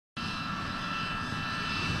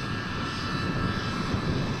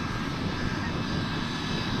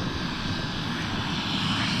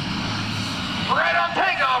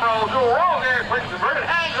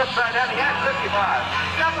upside down, he had 55.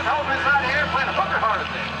 Nothing holding inside the airplane, a hooker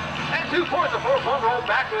harnessing. And 2 points, the 4-1 roll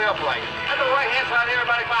back to the upright. And the right-hand side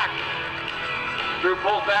aerobatic box. Drew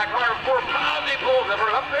pulls back hard, 4 pounds, he pulls it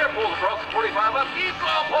up there, pulls across the 45 up, keeps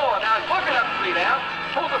on pulling. Now he's looking up to see down,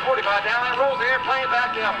 pulls the 45 down, and rolls the airplane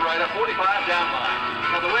back to the upright, a 45 down line.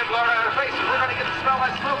 Now the wind blowing out of her face, and we're going to get to smell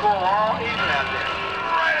that smoke all evening out there.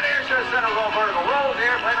 Right at Airshow center, going vertical, rolls the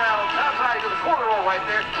airplane around on the top side, he does a quarter roll right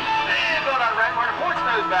there, and going out right corner, points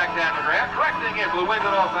nose back down the ground, correcting again for the wind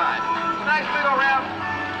at all times. Nice big old round,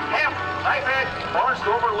 half, knife edge,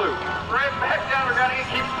 barnstormer loop. Right back down the ground again,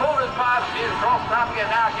 keeps pulling his 5 speed across the top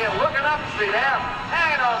again, now again, looking up to see down,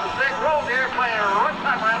 hanging on the stick, rolls the airplane, and runs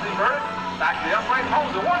time around the inverted, back to the upright,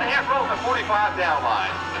 holds the 1.5 roll to 45 down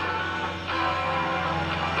line.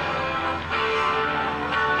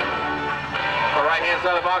 The right-hand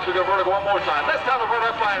side of the box, we go vertical one more time. Let's have the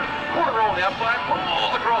vertical upline, quarter roll in the upline,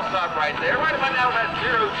 pulls across the top right there, right about now that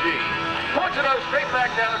 0G. Points it out straight back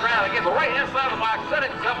down the ground. Again, the right-hand side of the box, setting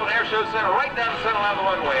itself on Airshow center, right down the center line of the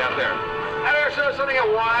runway out there. At Airshow center, get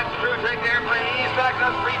wide, Drew take the airplane, ease back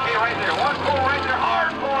up, 3G right there. 1 pull right there,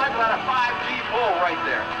 hard pull, that's about a 5G pull right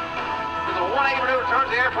there. There's a 180 maneuver, turns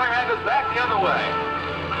the airplane around, goes back the other way.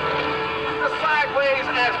 The sideways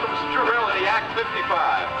as from Drew Hurley, Act 55.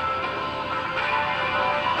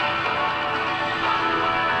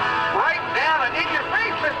 Right down and in your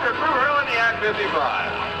face, Mr. Drew Hurley, Act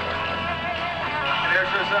 55.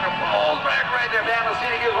 Airshow center pulls back right there down the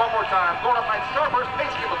seat. He gives one more time. Going up like starburst,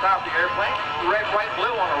 makes people top the airplane. Red, white,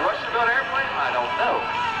 blue on a Russian-built airplane? I don't know.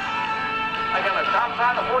 Again, the top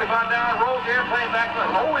side, the 45 down, rolls the airplane back.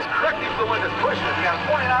 Always correcting for the wind is pushing it. You got a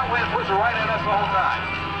 20-knot wind, pushes right at us the whole time.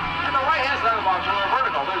 And the right-hand side of the box, on the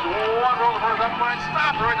vertical. There's 1 roll, the vertical up front,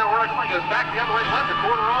 stops right there, vertical. Goes back the other way, left, a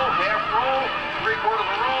quarter roll, half roll, 3/4 of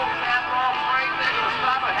a roll, half off right there, gonna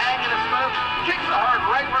stop it, hang in the smoke, kicks the hard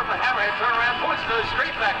right where the hammerhead, turn around, points nose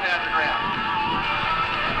straight back down the ground.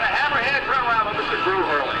 The hammerhead turn around with Mr. Drew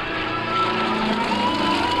Hurley.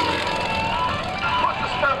 Puts the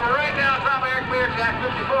smoke right down top of Eric Beer, Jack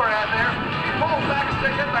 54 out there. He pulls back a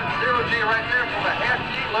stick, hits that 0G right there, pulls a half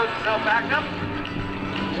G, loads himself back up.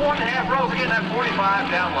 1.5 rolls again, that 45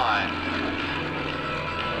 down line.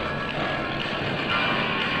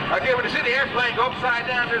 Okay, when you see the airplane go upside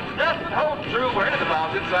down, there's nothing holding Drew or any of the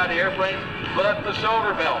bombs inside the airplane but the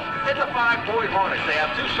shoulder belt. It's a 5-point harness. They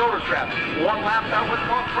have 2 shoulder straps. 1 laptop with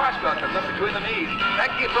called crotch belt that's up between the knees.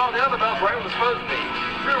 That keeps all the other belts right where they're supposed to be.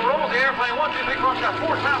 Drew rolls the airplane 1, 2, 3, 4, got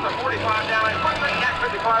 4 times the 45 down line. Puts that Cat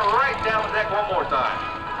 55 right down the deck one more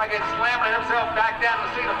time. Again, slamming himself back down to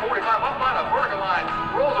see the 45 up on a vertical line.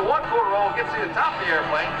 Rolls a 1/4 roll, gets to the top of the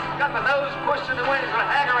airplane. Got the nose pushed in the wind. He's going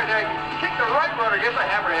to hang it right there. Kick the right rudder, give the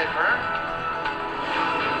hammerhead turn.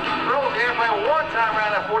 Rolls the airplane 1 time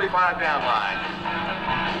around that 45 down line.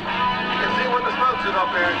 You can see what the smoke's in up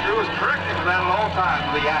there. And Drew was correcting for that at all times.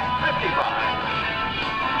 The Act 55.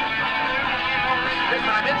 This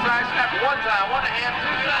time inside snap 1 time, 1.5,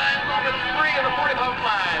 2 times, on the 3 of the 45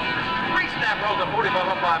 line. 3 snap rolls at 45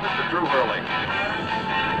 up by Mr. Drew Hurley.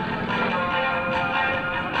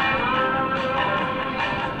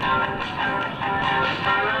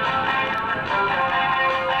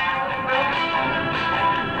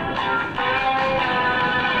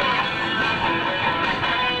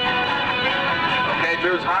 Okay,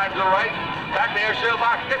 Drew's high to the right. Back to the Airshow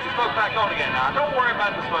box, gets the smoke back on again. Now, don't worry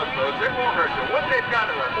about the smoke, folks. It won't hurt you. What they've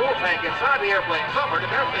got is an oil tank inside the airplane, somewhere to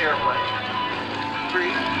test the airplane.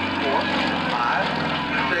 3, 4, 5,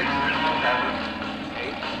 6, 7,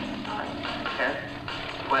 8, 9, 10,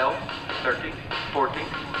 12, 13, 14,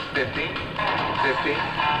 15, 15,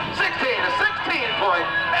 16. A 16-point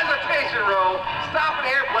hesitation roll. Stopping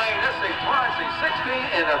the airplane. This is a 16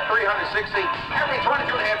 and a 360. Every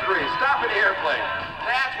 22.5 degrees. Stopping the airplane.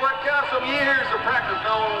 That's what comes from years of practice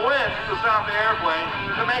knowing when to stop the airplane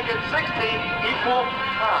to make it 16 equal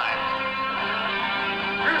time.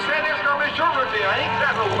 Drew said there's going to be a short routine. I think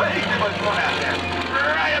that's way too much fun out there.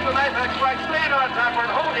 Right up the knife edge right, stand on top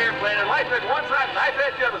rudder, hold the airplane, and knife edge one side, knife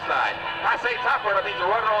edge the other side. I say top rudder means the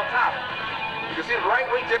rudder on top. You can see the right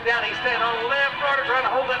wing tip down, he's standing on the left rudder trying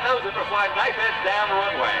to hold that nose as they're flying knife edge down the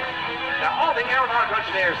runway. Now, all the aeronautical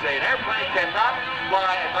engineers say an airplane cannot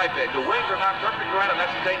fly at knife edge. The wings are not perfectly around and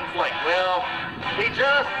that's sustained flight. Well, he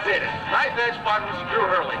just did it. Knife edge spot was Drew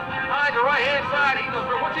Hurley. Behind the right-hand side, he goes,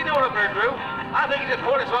 what's he doing up there, Drew? I think he just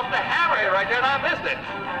pulled himself the hammerhead right there and I missed it.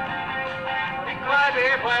 He climbed the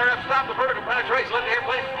airplane up, stopped the vertical penetration, let the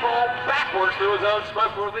airplane fall backwards through his own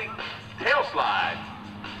smoke for the tail slide.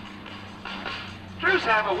 Drew's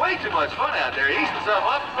having way too much fun out there. He eats himself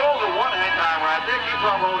up, throws a 1-hand time right there, keeps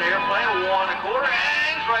on rolling the airplane, 1 1/4,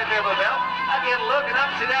 hangs right there, Millville. Again, looking up,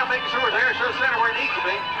 sit down, making sure the Airshow center where it needs to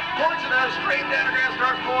be. Points it out straight down the ground,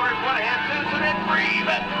 starts corners, 1.5, 2, and then 3,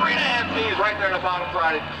 about 3.5 T's right there on the bottom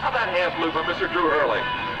side. How about half loop by Mr. Drew Hurley?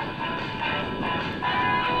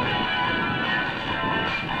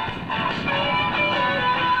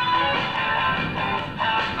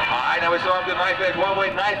 Now we saw him do knife edge one way,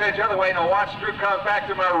 knife edge the other way. Now watch Drew come back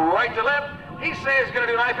to my right to left. He says he's going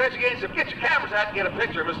to do knife edge again. So get your cameras out and get a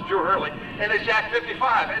picture of Mr. Drew Hurley and his Jack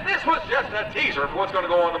 55. And this was just a teaser for what's going to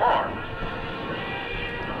go on tomorrow.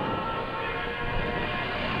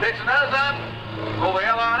 Takes the nose up, pull the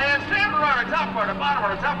L on in, stand the runner, top part, the bottom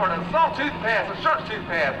part, the top part, a sawtooth pass, a shark tooth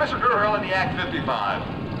pass. Mr. Drew Hurley in the Act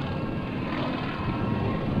 55.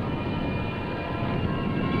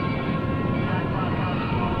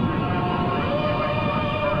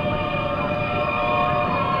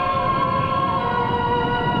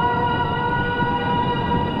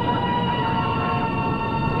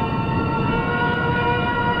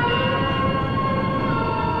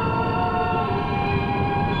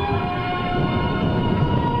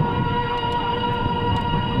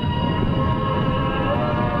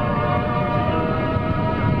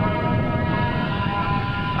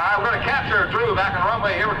 Drew back on the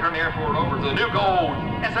runway. Here we turn the airport over to the new gold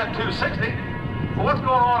SF260. Well, what's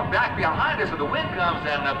going on back behind us as the wind comes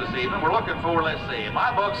down up this evening? We're looking for, let's see,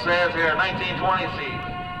 my book says here 1920 C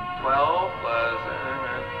 12 plus.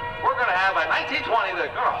 We're going to have a 1920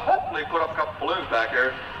 that's going to hopefully put up a couple balloons back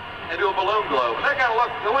here and do a balloon globe. But they got to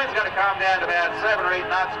look, the wind's got to calm down to about 7 or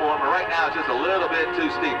 8 knots for them, but right now it's just a little bit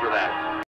too steep for that.